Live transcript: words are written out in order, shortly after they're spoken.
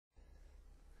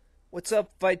What's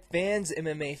up, fight fans,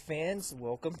 MMA fans?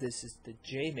 Welcome. This is the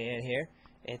J-Man here,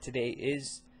 and today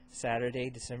is Saturday,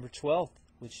 December 12th,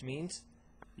 which means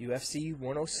UFC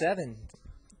 107.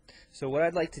 So what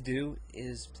I'd like to do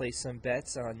is place some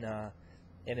bets on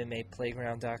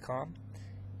MMAplayground.com,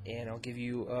 and I'll give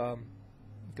you a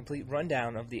complete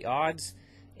rundown of the odds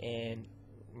and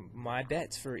my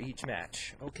bets for each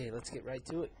match. Okay, let's get right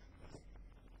to it.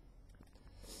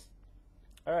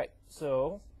 Alright,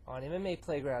 so on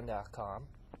MMAplayground.com,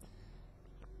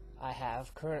 I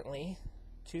have currently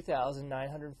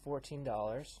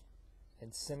 $2,914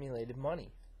 in simulated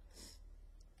money.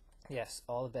 Yes,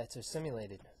 all the bets are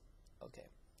simulated. Okay,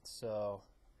 so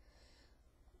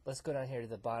let's go down here to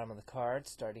the bottom of the card.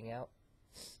 Starting out,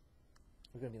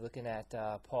 we're going to be looking at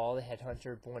Paul the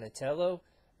Headhunter Buenatello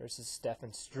versus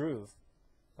Stefan Struve.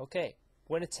 Okay,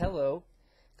 Buenatello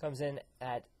comes in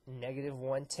at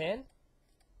 -110.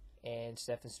 And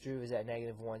Stefan Struve is at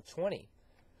 -120.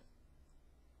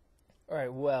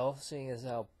 Alright, well, seeing as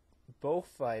how both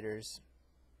fighters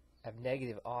have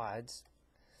negative odds,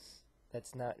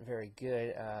 that's not very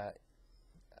good.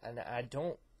 And I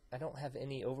don't have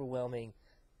any overwhelming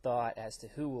thought as to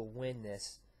who will win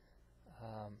this.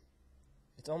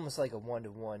 It's almost like a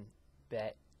 1-to-1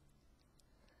 bet,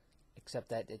 except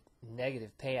that it's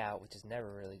negative payout, which is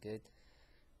never really good.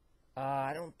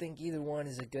 I don't think either one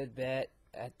is a good bet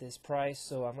at this price,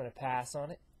 so I'm going to pass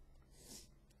on it.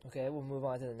 Okay, we'll move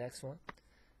on to the next one.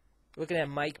 Looking at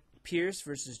Mike Pierce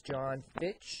versus John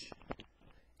Fitch,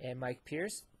 and Mike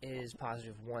Pierce is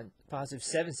positive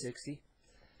 760.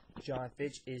 John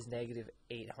Fitch is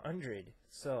 -800.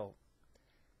 So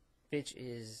Fitch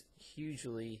is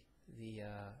hugely the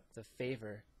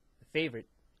favorite.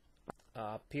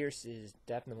 Pierce is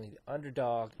definitely the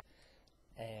underdog,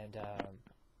 and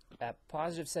at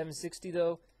positive 760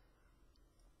 though,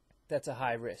 that's a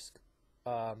high risk.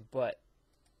 But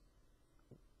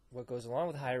what goes along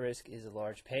with high risk is a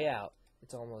large payout.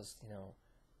 It's almost,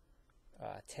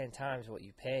 10 times what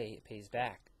you pay, it pays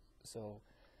back. So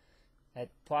at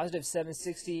positive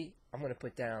 760, I'm going to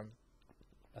put down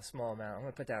a small amount. I'm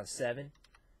going to put down 7.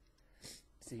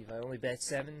 See, if I only bet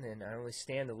 7, then I only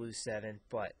stand to lose 7,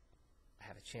 but I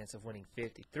have a chance of winning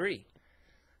 53.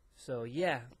 So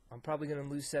yeah, I'm probably going to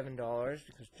lose $7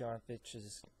 because John Fitch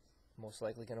is most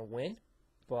likely going to win,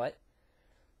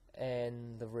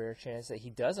 and the rare chance that he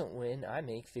doesn't win, I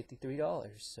make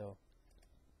 $53. So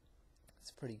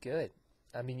it's pretty good.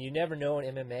 I mean, you never know in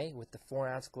MMA with the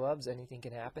 4-ounce gloves, anything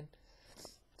can happen.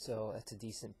 So that's a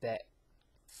decent bet.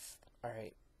 All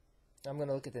right, I'm going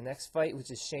to look at the next fight,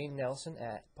 which is Shane Nelson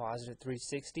at positive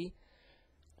 360.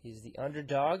 He's the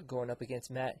underdog going up against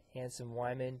Matt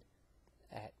Hansen-Wyman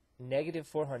at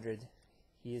 -400.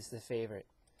 He is the favorite.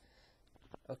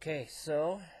 Okay,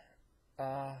 so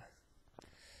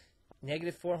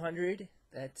 -400,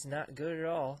 that's not good at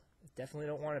all. Definitely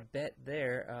don't want to bet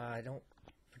there. I don't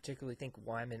particularly think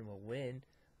Wyman will win,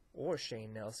 or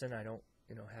Shane Nelson. I don't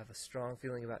have a strong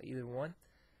feeling about either one.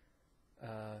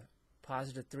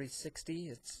 Positive 360,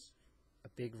 it's a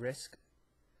big risk,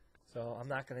 so I'm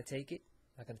not going to take it.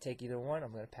 I'm not going to take either one.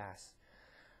 I'm going to pass.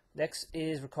 Next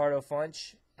is Ricardo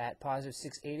Funch at positive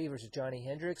 680 versus Johnny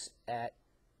Hendricks at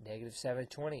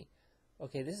 -720.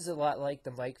 Okay, this is a lot like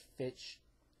the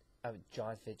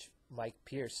John Fitch, Mike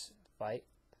Pierce fight.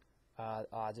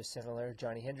 Odds are similar.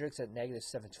 Johnny Hendricks at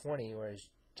 -720, whereas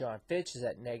John Fitch is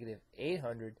at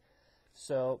 -800.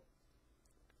 So,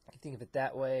 you think of it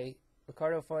that way.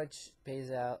 Ricardo Funch pays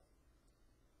out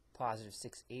positive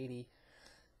 680,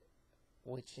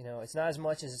 which, it's not as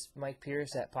much as Mike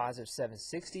Pierce at positive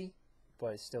 760,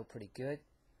 but it's still pretty good.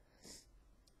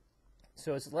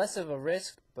 So it's less of a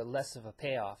risk, but less of a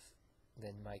payoff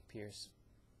than Mike Pierce.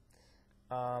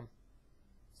 So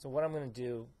what I'm going to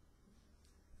do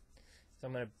is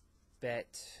I'm going to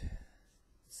bet,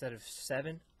 instead of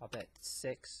 7, I'll bet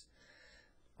 6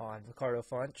 on Ricardo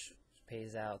Funch, which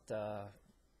pays out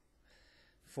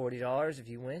 $40 if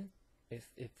you win, if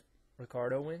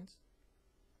Ricardo wins.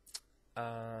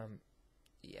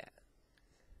 Yeah.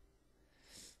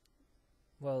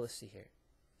 Well, let's see here.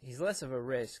 He's less of a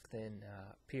risk than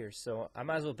Pierce, so I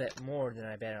might as well bet more than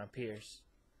I bet on Pierce.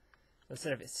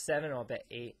 Instead of 7, I'll bet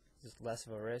 8. Just less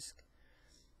of a risk.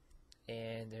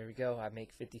 And there we go. I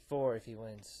make 54 if he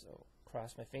wins, so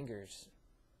cross my fingers.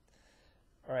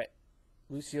 Alright.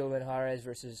 Lucio Linares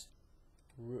versus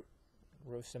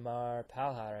Rosimar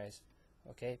Palhares.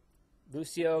 Okay.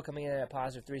 Lucio coming in at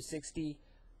positive 360.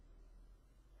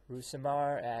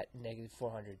 Rosimar at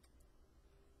 -400.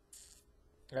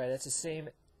 Alright, that's the same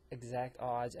exact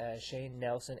odds as Shane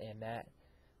Nelson and Matt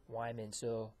Wyman,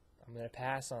 so I'm going to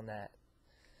pass on that.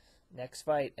 Next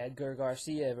fight, Edgar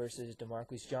Garcia versus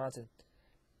DeMarcus Johnson.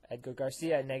 Edgar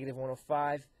Garcia at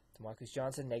 -105, DeMarcus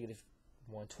Johnson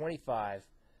 -125.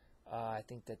 I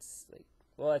think that's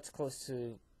that's close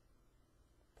to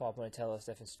Paul Bonatello,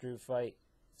 Stefan Struve fight.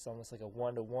 It's almost like a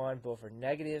 1-to-1. Both are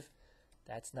negative.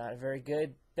 That's not a very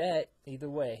good bet either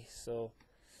way. So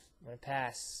I'm gonna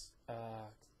pass.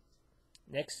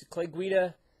 Next, Clay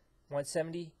Guida,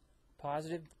 170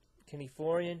 positive. Kenny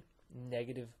Florian,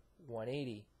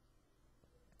 -180.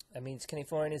 That means Kenny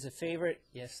Florian is a favorite.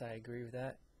 Yes, I agree with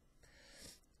that.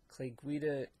 Clay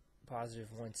Guida,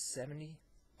 positive 170.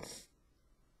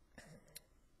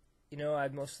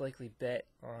 I'd most likely bet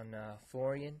on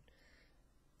Florian,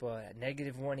 but at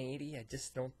 -180, I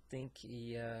just don't think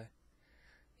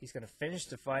he's going to finish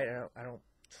the fight. I don't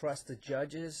trust the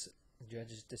judges. The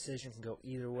judge's decision can go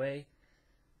either way.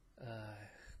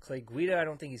 Clay Guida, I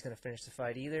don't think he's going to finish the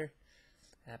fight either.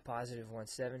 At positive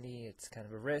 170, it's kind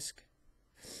of a risk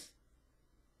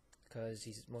because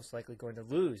he's most likely going to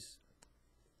lose.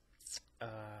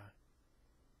 I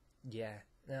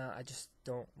just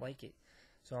don't like it.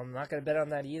 So I'm not going to bet on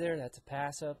that either. That's a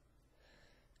pass-up.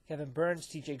 Kevin Burns,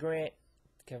 TJ Grant.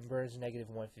 Kevin Burns,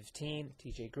 -115.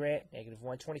 TJ Grant,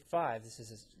 -125. This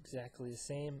is exactly the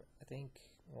same, I think.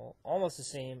 Well, almost the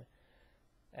same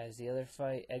as the other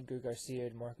fight. Edgar Garcia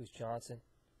and Marcus Johnson.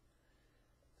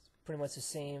 It's pretty much the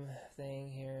same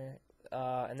thing here.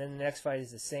 And then the next fight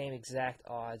is the same exact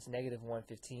odds.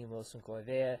 -115, Wilson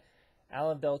Goivea.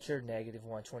 Alan Belcher,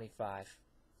 -125.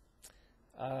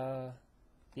 I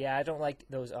don't like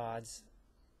those odds.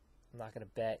 I'm not going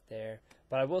to bet there.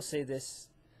 But I will say this.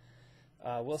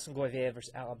 Wilson Goivea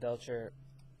versus Alan Belcher.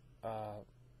 I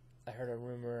heard a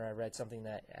rumor, I read something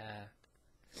that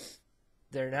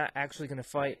they're not actually going to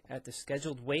fight at the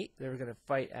scheduled weight. They're going to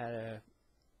fight at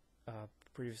a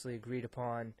previously agreed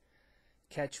upon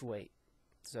catch weight.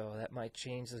 So that might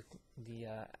change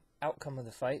the outcome of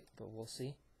the fight, but we'll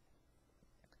see.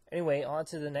 Anyway, on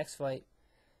to the next fight,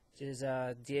 which is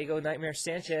Diego Nightmare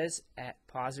Sanchez at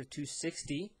positive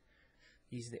 260.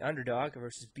 He's the underdog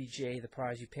versus BJ the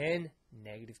Prize You Pin,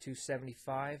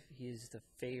 -275. He is the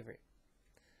favorite.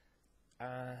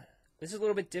 This is a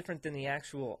little bit different than the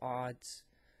actual odds,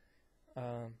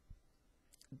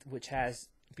 which has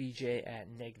BJ at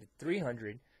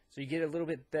 -300. So you get a little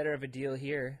bit better of a deal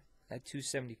here at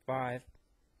 275.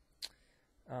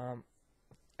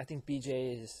 I think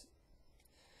BJ is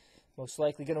most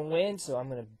likely going to win, so I'm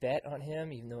going to bet on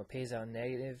him, even though it pays out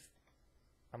negative.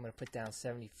 I'm going to put down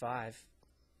 75,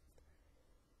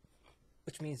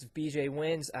 which means if BJ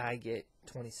wins, I get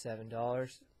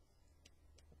 $27.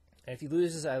 And if he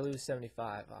loses, I lose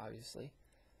 75, obviously.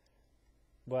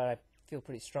 But I feel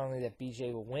pretty strongly that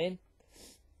BJ will win.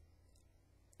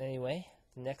 Anyway,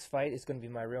 the next fight is going to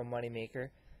be my real moneymaker.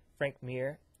 Frank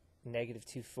Mir,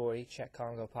 -240. Czech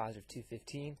Congo, positive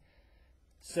 215.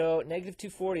 So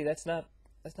 -240, that's not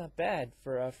bad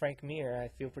for Frank Mir. I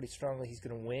feel pretty strongly he's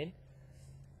going to win.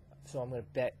 So I'm going to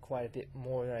bet quite a bit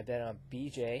more than I bet on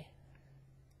BJ.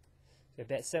 If I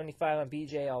bet 75 on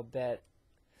BJ, I'll bet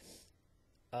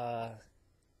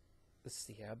let's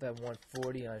see here. I'll bet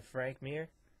 140 on Frank Mir.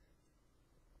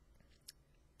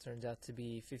 Turns out to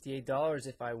be $58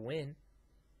 if I win.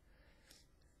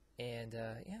 And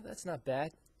that's not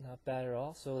bad. Not bad at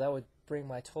all. So that would bring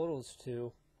my totals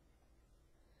to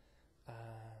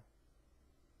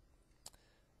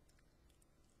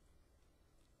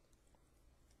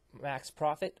max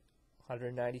profit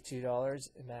 $192,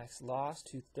 max loss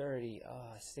 $230.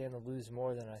 I stand to lose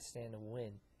more than I stand to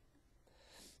win.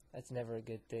 That's never a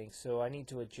good thing. So I need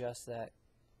to adjust that.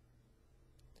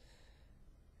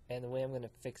 And the way I'm going to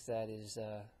fix that is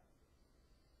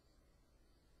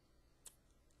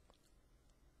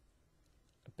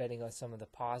betting on some of the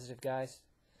positive guys.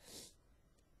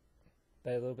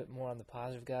 Bet a little bit more on the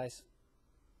positive guys.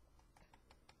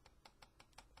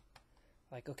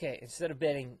 Like, okay, instead of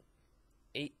betting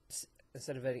 8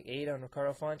 on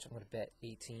Ricardo Funch, I'm going to bet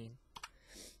 18.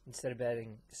 Instead of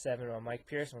betting 7 on Mike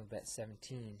Pierce, I'm going to bet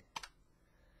 17,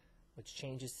 which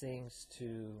changes things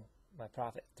to my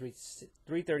profit.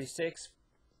 336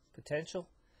 potential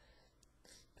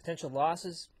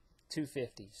losses,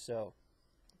 250. So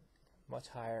much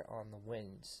higher on the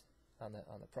wins, on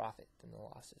the profit than the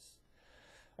losses.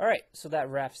 All right, so that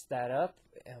wraps that up.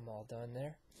 I'm all done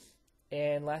there.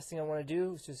 And last thing I want to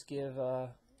do is just give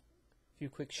a few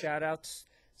quick shout outs.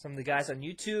 Some of the guys on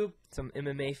YouTube, some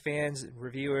MMA fans,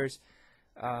 reviewers.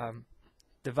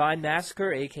 Divine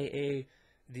Massacre, a.k.a.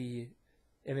 the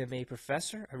MMA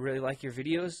Professor. I really like your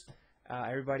videos.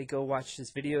 Everybody go watch his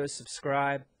videos,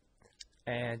 subscribe.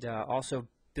 And also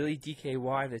Billy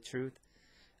DKY, The Truth.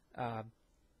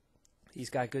 He's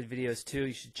got good videos too.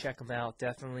 You should check him out,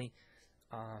 definitely.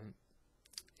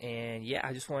 And yeah,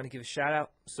 I just wanted to give a shout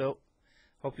out. So,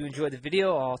 hope you enjoyed the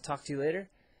video. I'll talk to you later.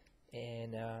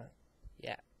 And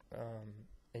yeah,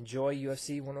 enjoy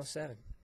UFC 107.